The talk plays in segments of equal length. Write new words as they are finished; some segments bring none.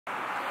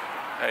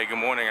Hey, good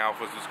morning,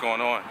 Alphas. What's going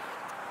on?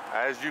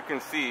 As you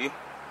can see,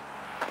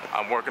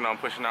 I'm working on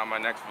pushing out my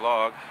next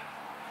vlog,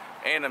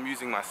 and I'm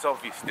using my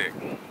selfie stick.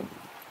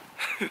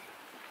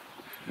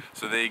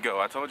 So there you go.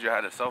 I told you I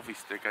had a selfie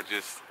stick. I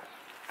just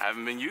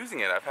haven't been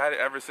using it. I've had it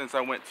ever since I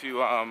went to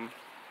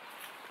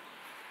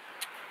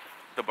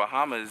the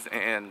Bahamas,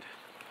 and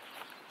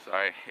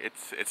sorry,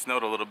 it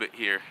snowed a little bit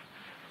here,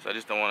 so I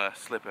just don't want to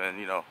slip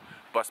and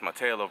bust my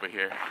tail over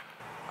here.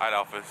 Alright,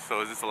 Alphas. So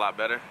is this a lot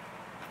better?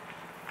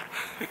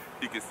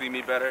 You can see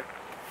me better.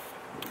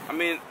 I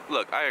mean,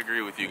 look, I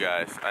agree with you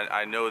guys.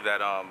 I know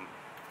that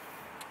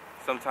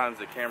sometimes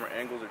the camera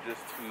angles are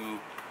just too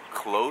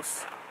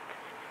close.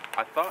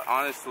 I thought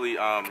honestly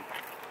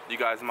you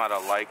guys might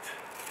have liked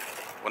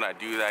when I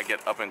do that,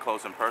 get up and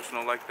close and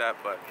personal like that,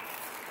 but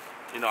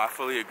I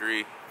fully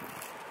agree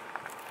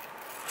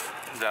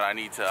that I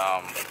need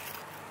to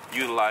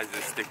utilize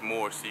this stick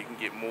more so you can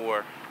get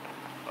more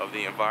of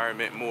the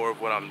environment, more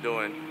of what I'm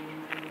doing,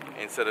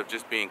 instead of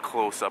just being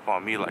close up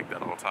on me like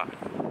that all the time.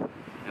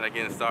 And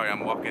again, sorry,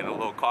 I'm walking a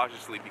little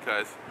cautiously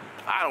because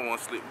I don't want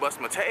to slip, bust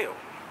my tail.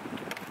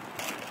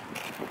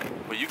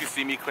 But you can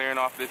see me clearing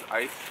off this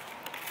ice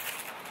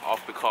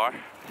off the car.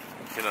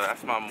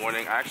 That's my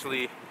morning. I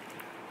actually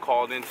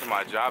called into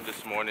my job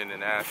this morning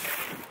and asked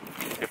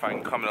if I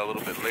can come in a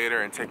little bit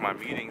later and take my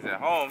meetings at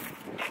home,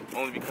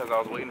 only because I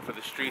was waiting for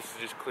the streets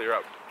to just clear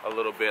up a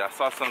little bit. I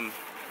saw some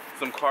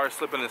cars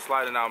slipping and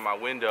sliding out my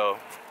window,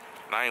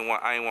 and I ain't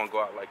want to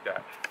go out like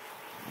that.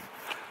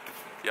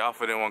 The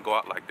Alpha didn't want to go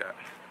out like that.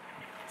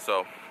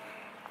 So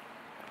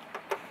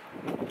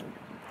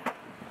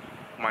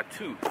my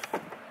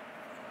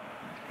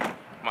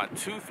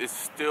tooth is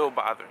still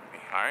bothering me.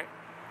 All right,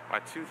 my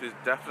tooth is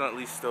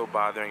definitely still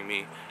bothering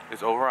me.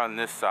 It's over on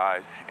this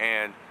side,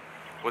 and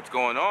what's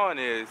going on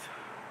is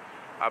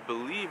I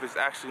believe it's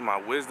actually my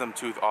wisdom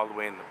tooth all the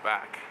way in the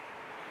back.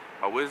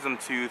 My wisdom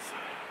tooth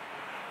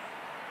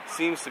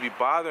seems to be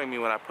bothering me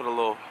when I put a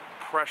little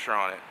pressure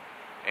on it,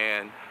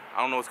 and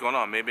I don't know what's going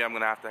on. Maybe I'm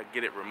gonna have to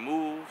get it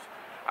removed.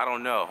 I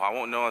don't know. I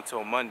won't know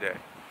until Monday,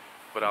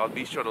 but I'll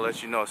be sure to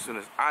let you know as soon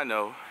as I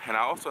know. And I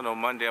also know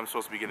Monday I'm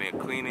supposed to be getting a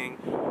cleaning,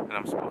 and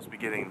I'm supposed to be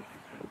getting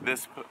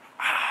this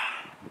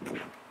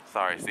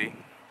sorry, see?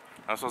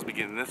 I'm supposed to be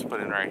getting this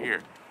put in right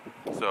here.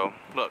 So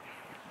look,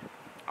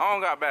 I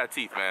don't got bad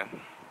teeth,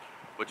 man.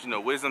 But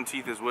wisdom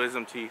teeth is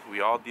wisdom teeth. We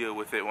all deal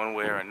with it one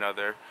way or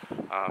another.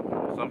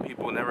 Some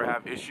people never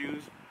have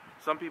issues.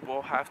 Some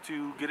people have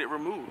to get it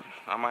removed.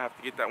 I might have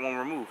to get that one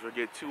removed, or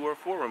get 2 or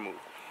 4 removed.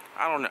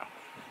 I don't know.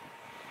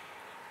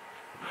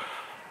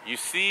 You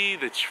see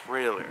the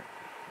trailer.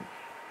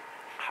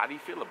 How do you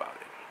feel about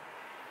it?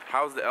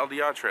 How's the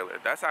LDR trailer?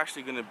 That's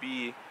actually going to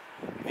be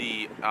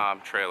the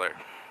trailer.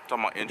 I'm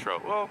talking about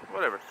intro. Well,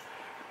 whatever.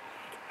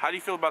 How do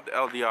you feel about the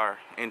LDR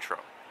intro?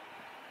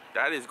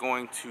 That is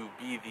going to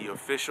be the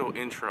official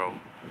intro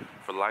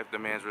for Life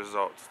Demands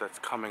Results that's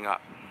coming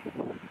up.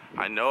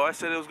 I know I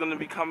said it was going to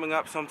be coming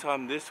up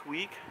sometime this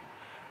week,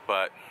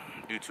 but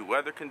due to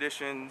weather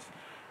conditions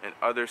and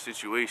other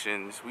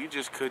situations, we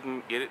just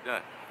couldn't get it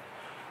done.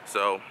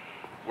 So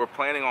we're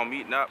planning on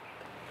meeting up,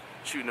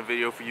 shooting a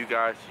video for you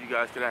guys, so you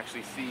guys can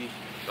actually see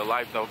the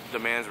Life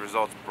Demands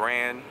Results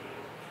brand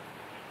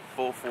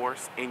full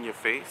force in your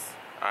face.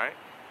 Alright,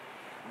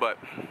 but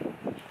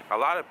a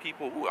lot of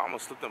people, ooh, I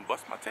almost slipped and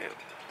bust my tail.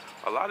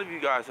 A lot of you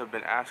guys have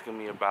been asking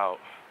me about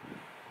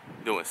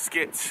doing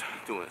skits,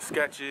 doing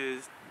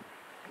sketches,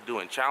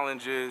 doing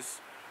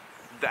challenges.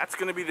 That's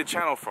going to be the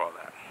channel for all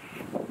that.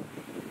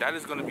 That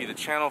is going to be the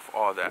channel for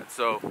all that.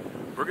 So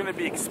we're going to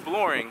be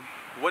exploring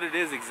what it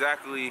is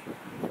exactly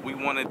we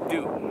want to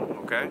do,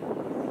 okay?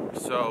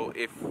 So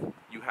if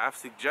you have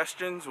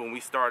suggestions when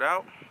we start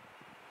out,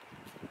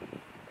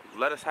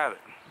 let us have it.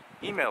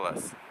 Email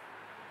us,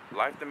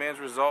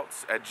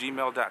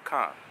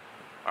 lifedemandsresults@gmail.com.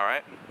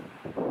 Alright?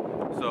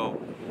 So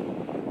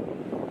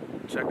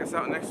check us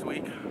out next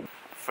week.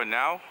 For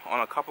now, on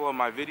a couple of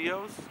my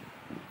videos,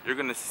 you're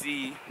gonna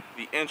see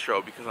the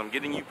intro because I'm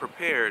getting you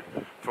prepared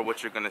for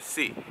what you're gonna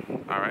see.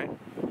 Alright?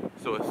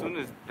 So as soon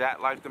as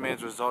that Life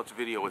Demands Results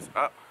video is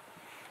up,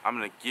 I'm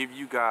gonna give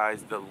you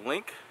guys the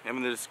link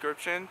in the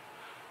description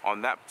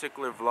on that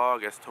particular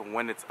vlog as to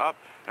when it's up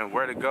and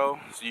where to go,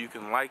 so you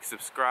can like,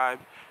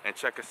 subscribe, and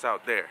check us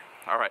out there.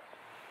 Alright,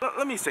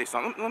 let me say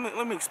something.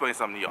 Let me explain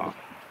something to y'all.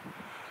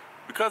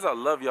 Because I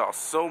love y'all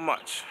so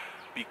much,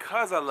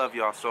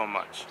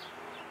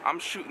 I'm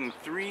shooting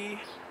 3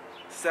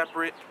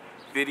 separate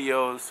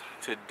videos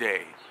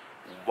today.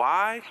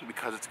 Why?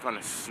 Because it's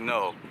gonna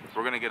snow.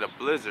 We're gonna get a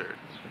blizzard,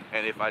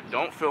 and if I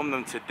don't film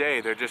them today,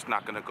 they're just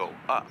not gonna go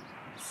up.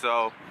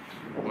 So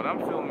what I'm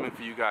filming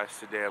for you guys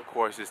today, of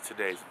course, is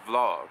today's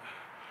vlog.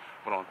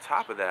 But on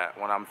top of that,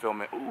 when I'm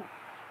filming, ooh,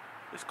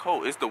 it's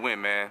cold. It's the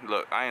wind, man.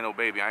 Look, I ain't no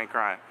baby. I ain't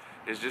crying.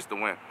 It's just the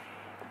wind.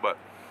 But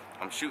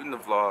I'm shooting the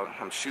vlog.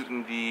 I'm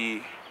shooting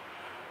the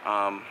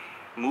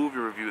movie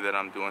review that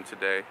I'm doing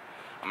today.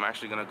 I'm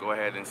actually gonna go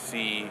ahead and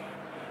see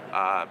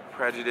Pride,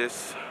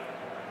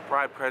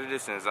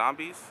 Prejudice, and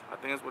Zombies. I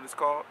think that's what it's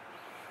called.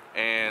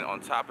 And on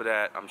top of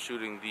that, I'm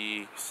shooting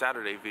the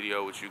Saturday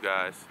video with you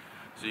guys,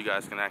 so you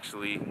guys can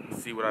actually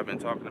see what I've been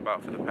talking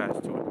about for the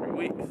past 2 or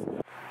 3 weeks.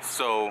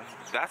 So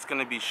that's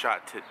gonna be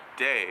shot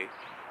today,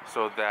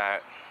 so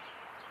that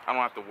I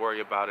don't have to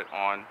worry about it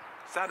on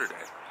Saturday.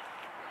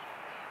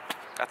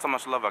 That's how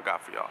much love I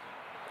got for y'all.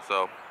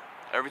 So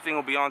everything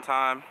will be on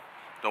time.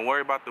 Don't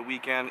worry about the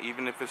weekend.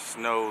 Even if it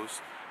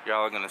snows,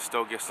 y'all are gonna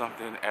still get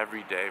something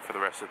every day for the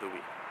rest of the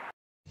week.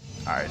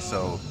 Alright,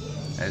 so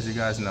as you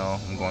guys know,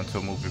 I'm going to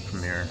a movie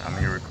premiere. I'm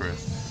here with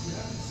Chris.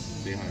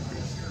 Say hi,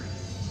 Chris.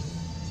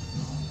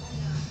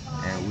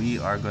 And we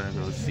are gonna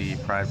go see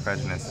Pride,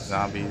 Prejudice, and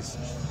Zombies.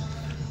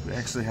 We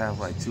actually have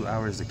like 2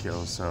 hours to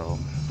kill, so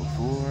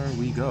before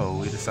we go,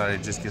 we decided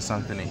to just get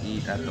something to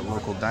eat at the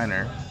local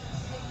diner.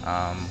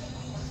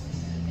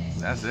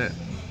 That's it.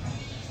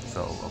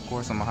 So, of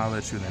course, I'm gonna holler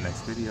at you in the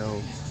next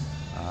video.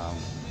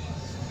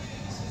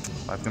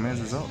 Life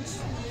demands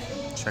results.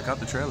 Check out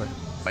the trailer.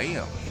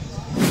 Bam!